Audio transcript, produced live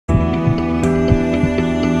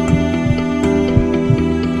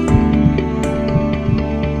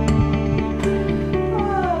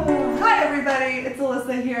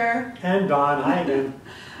and Dawn. Hi again.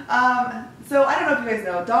 So I don't know if you guys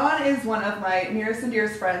know, Dawn is one of my nearest and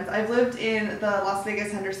dearest friends. I've lived in the Las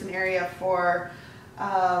Vegas, Henderson area for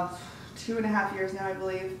 2.5 years now, I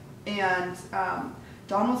believe. And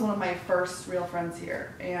Dawn was one of my first real friends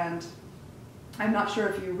here. And I'm not sure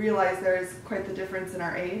if you realize there's quite the difference in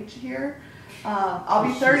our age here. I'll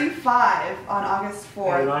be 35 on August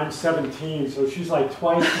 4th. And I'm 17, so she's like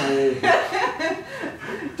twice my age.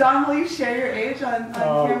 Dawn, will you share your age on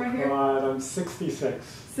camera here? Oh God, I'm 66.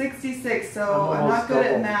 66, so I'm not good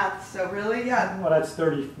at math, so really, yeah. Well, that's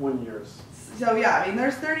 31 years. So yeah, I mean,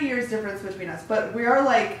 there's 30 years difference between us, but we are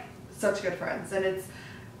like such good friends, and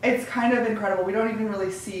it's kind of incredible. We don't even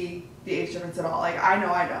really see the age difference at all. Like, I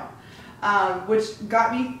know I don't. Which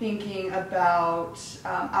got me thinking about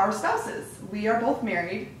our spouses. We are both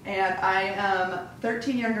married, and I am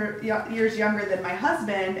 13 years younger than my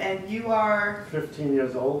husband, and you are 15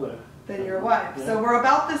 years older than your wife. Yeah. So we're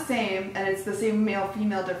about the same, and it's the same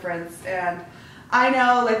male-female difference. And I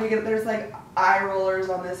know, like, there's like eye rollers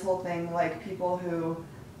on this whole thing, like people who,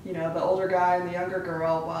 you know, the older guy and the younger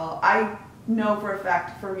girl. Well, I know for a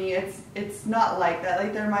fact, for me, it's not like that.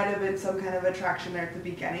 Like, there might have been some kind of attraction there at the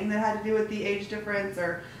beginning that had to do with the age difference,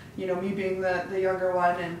 or, you know, me being the younger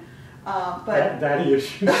one, and but daddy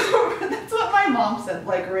issues. That's what my mom said,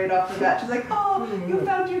 like, right off the bat. She's like, "Oh, you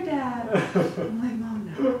found your dad." I'm like,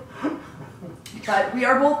 "Mom, no." But we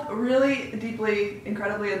are both really deeply,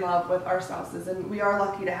 incredibly in love with our spouses, and we are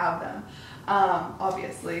lucky to have them.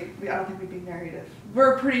 Obviously, I don't think we'd be married if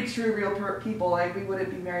we're pretty true, real people. Like, we wouldn't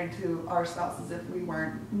be married to our spouses if we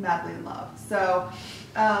weren't madly in love. So,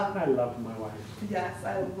 I love my wife. Yes,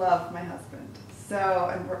 I love my husband. So,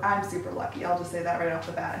 and I'm super lucky. I'll just say that right off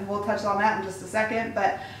the bat, and we'll touch on that in just a second.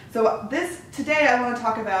 But so today, I want to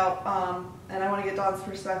talk about, and I want to get Dawn's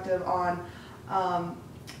perspective on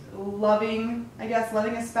loving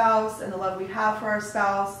a spouse and the love we have for our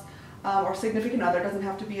spouse. Or significant other. Doesn't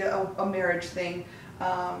have to be a marriage thing,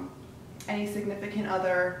 any significant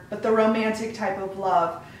other, but the romantic type of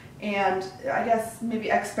love, and I guess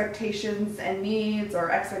maybe expectations and needs,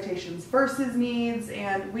 or expectations versus needs.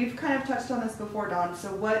 And we've kind of touched on this before, Dawn.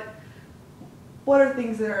 So what are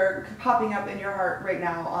things that are popping up in your heart right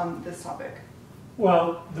now on this topic?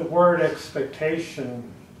 Well, the word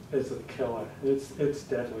expectation is a killer. It's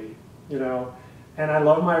deadly, you know. And I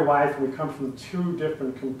love my wife, and we come from two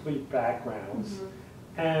different complete backgrounds.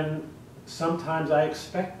 Mm-hmm. And sometimes I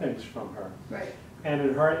expect things from her. Right. And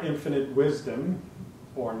in her infinite wisdom,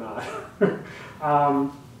 or not, it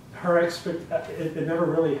never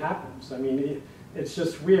really happens. I mean, it's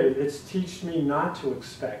just weird. It's teached me not to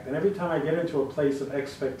expect. And every time I get into a place of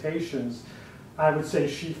expectations, I would say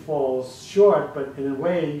she falls short, but in a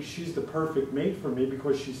way, she's the perfect mate for me,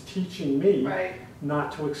 because she's teaching me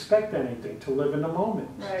not to expect anything, to live in the moment,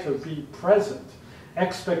 to be present.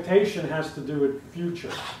 Expectation has to do with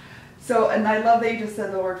future. So, and I love that you just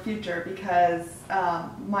said the word future, because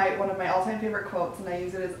one of my all-time favorite quotes, and I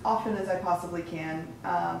use it as often as I possibly can,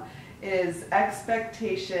 is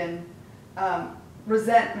expectation,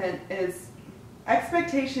 resentment is,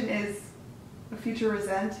 expectation is future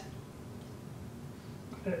resent.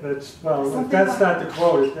 That's, well, Something if that's like not the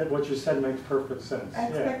quote, what you said makes perfect sense.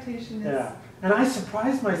 Expectation is... Yeah. And I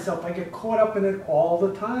surprise myself. I get caught up in it all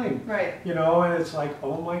the time. Right. You know, and it's like,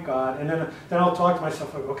 oh my God. And then I'll talk to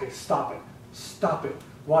myself, like, okay, stop it. Stop it.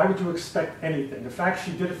 Why would you expect anything? In fact,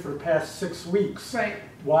 she did it for the past 6 weeks. Right.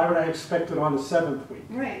 Why would I expect it on the 7th week?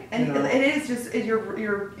 Right. And you know? It is just,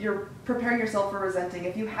 you're preparing yourself for resenting.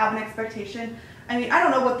 If you have an expectation, I mean, I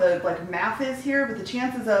don't know what the math is here, but the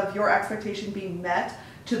chances of your expectation being met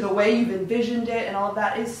to the way you've envisioned it and all of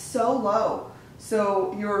that is so low.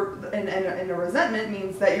 So and a resentment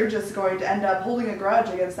means that you're just going to end up holding a grudge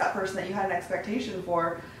against that person that you had an expectation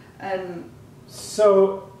for. And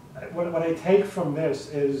so what I take from this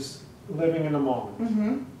is living in the moment.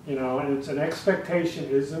 Mm-hmm. You know, and it's an expectation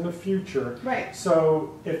is in the future. Right.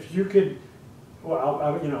 So if you could,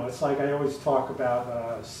 well, you know, it's like I always talk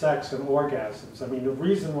about sex and orgasms. I mean, the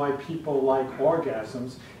reason why people like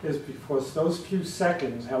orgasms is because those few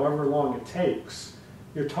seconds, however long it takes,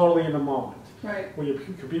 you're totally in the moment. Right. Well, you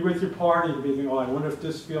could be with your partner, you could be thinking, oh, I wonder if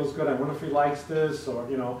this feels good, I wonder if he likes this, or,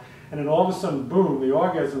 you know, and then all of a sudden, boom, the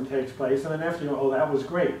orgasm takes place, and then after you go, oh, that was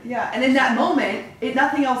great. Yeah, and in that moment,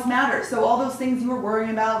 nothing else matters. So all those things you were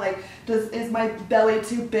worrying about, like, is my belly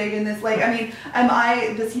too big in this, like, I mean,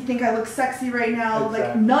 does he think I look sexy right now? Exactly.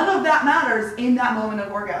 Like, none of that matters in that moment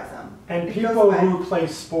of orgasm. And people who play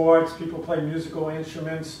sports, people play musical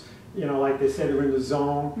instruments, you know, like they say, they're in the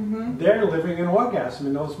zone. Mm-hmm. They're living an orgasm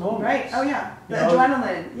in those moments. Right. Oh yeah. The You know?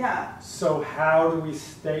 adrenaline. Yeah. So how do we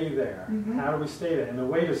stay there? Mm-hmm. How do we stay there? And the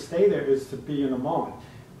way to stay there is to be in the moment.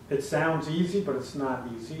 It sounds easy, but it's not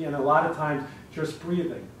easy. And a lot of times, just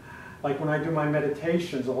breathing. Like when I do my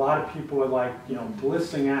meditations, a lot of people are like, you know,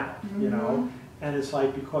 blissing out, you know, and it's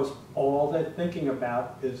like because all they're thinking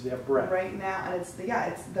about is their breath. Right now, and it's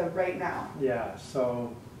the right now. Yeah.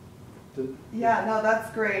 So. Yeah. No,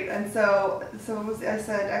 that's great. And so it was, I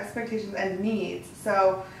said expectations and needs.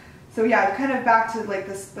 So yeah, kind of back to like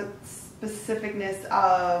the specificness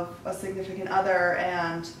of a significant other,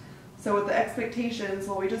 and so with the expectations,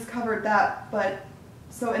 well, we just covered that, but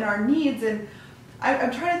so in our needs, and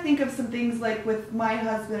I'm trying to think of some things like with my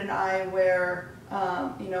husband and I where,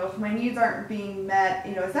 you know, if my needs aren't being met,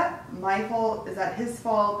 you know, is that my fault? Is that his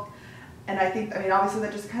fault? And I think, I mean, obviously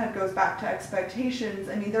that just kind of goes back to expectations.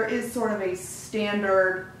 I mean, there is sort of a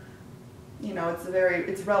standard, you know,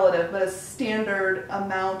 it's relative, but a standard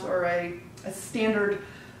amount or a standard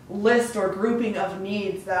list or grouping of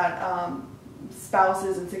needs that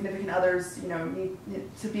spouses and significant others, you know, need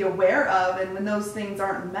to be aware of. And when those things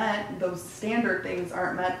aren't met, those standard things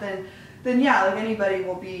aren't met, then yeah, like anybody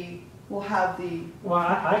will have the... Well,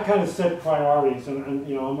 I kind of set priorities, and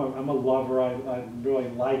you know, I'm a lover. I really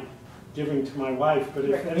like giving to my wife, but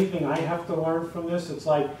if anything I have to learn from this, it's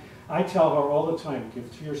like I tell her all the time,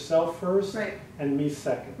 give to yourself first and me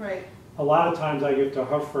second. Right. A lot of times I give to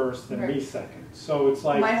her first and me second. So it's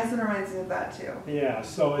like... My husband reminds me of that too. Yeah,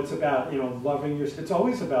 so it's about, you know, loving yourself. It's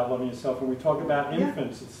always about loving yourself. When we talk about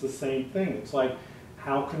infants, it's the same thing. It's like,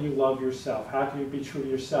 how can you love yourself? How can you be true to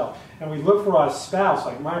yourself? And we look for our spouse,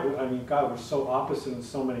 like God, we're so opposite in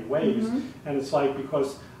so many ways. And it's like,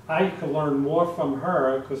 because I could learn more from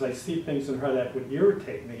her because I see things in her that would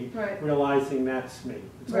irritate me, realizing that's me.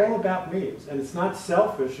 It's all about me. And it's not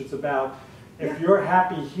selfish. It's about, if you're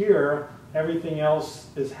happy here, everything else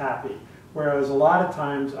is happy. Whereas a lot of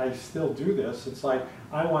times I still do this. It's like,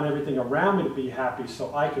 I want everything around me to be happy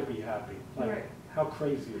so I could be happy. Like, how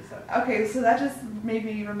crazy is that? Okay, so that just made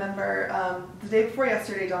me remember the day before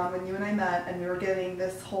yesterday, Dawn, when you and I met and we were getting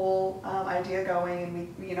this whole idea going,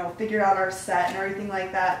 and we, you know, figured out our set and everything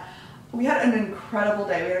like that. We had an incredible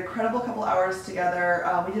day. We had an incredible couple hours together.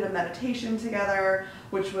 We did a meditation together,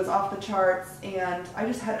 which was off the charts, and I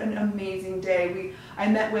just had an amazing day. I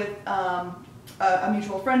met with a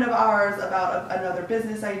mutual friend of ours about another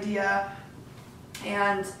business idea,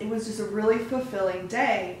 and it was just a really fulfilling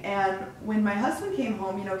day. And when my husband came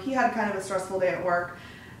home, you know, he had kind of a stressful day at work,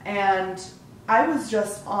 and I was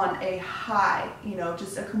just on a high, you know,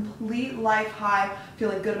 just a complete life high,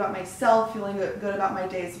 feeling good about myself, feeling good about my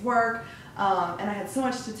day's work. And I had so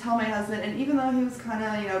much to tell my husband, and even though he was kind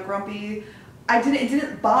of, you know, grumpy, it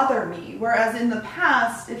didn't bother me. Whereas in the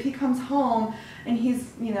past, if he comes home and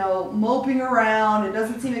he's, you know, moping around and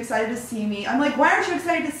doesn't seem excited to see me, I'm like, why aren't you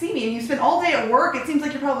excited to see me? And you spend all day at work, it seems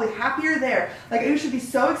like you're probably happier there. Like, you should be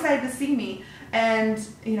so excited to see me. And,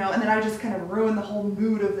 you know, and then I just kind of ruined the whole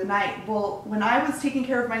mood of the night. Well, when I was taking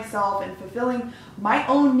care of myself and fulfilling my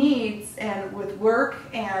own needs, and with work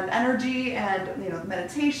and energy and, you know,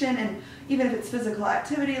 meditation, and even if it's physical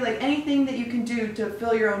activity, like anything that you can do to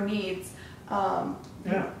fill your own needs. And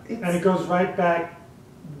it goes right back,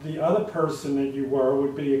 the other person that you were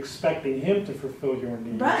would be expecting him to fulfill your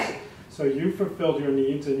needs. Right. So you fulfilled your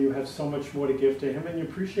needs, and you have so much more to give to him, and you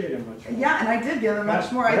appreciate him much more. Yeah, and I did give him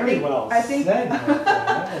much more. Very well said.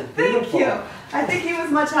 Thank you. I think he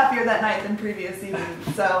was much happier that night than previous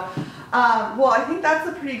evenings. So, well, I think that's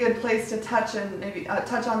a pretty good place to touch, and maybe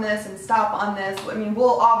touch on this and stop on this. I mean,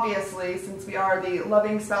 we'll obviously, since we are the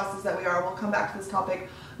loving spouses that we are, we'll come back to this topic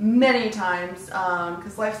many times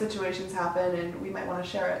because life situations happen, and we might want to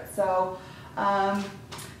share it. So.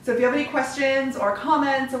 So if you have any questions or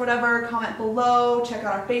comments or whatever, comment below. Check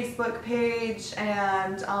out our Facebook page,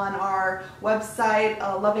 and on our website,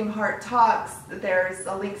 Loving Heart Talks, there's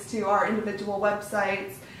links to our individual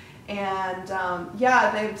websites. And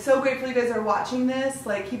yeah, I'm so grateful you guys are watching this.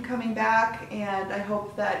 Like, keep coming back, and I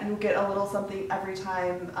hope that you get a little something every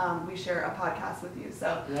time we share a podcast with you.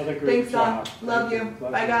 So thanks, Dawn. Love you.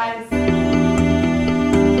 Bye, guys.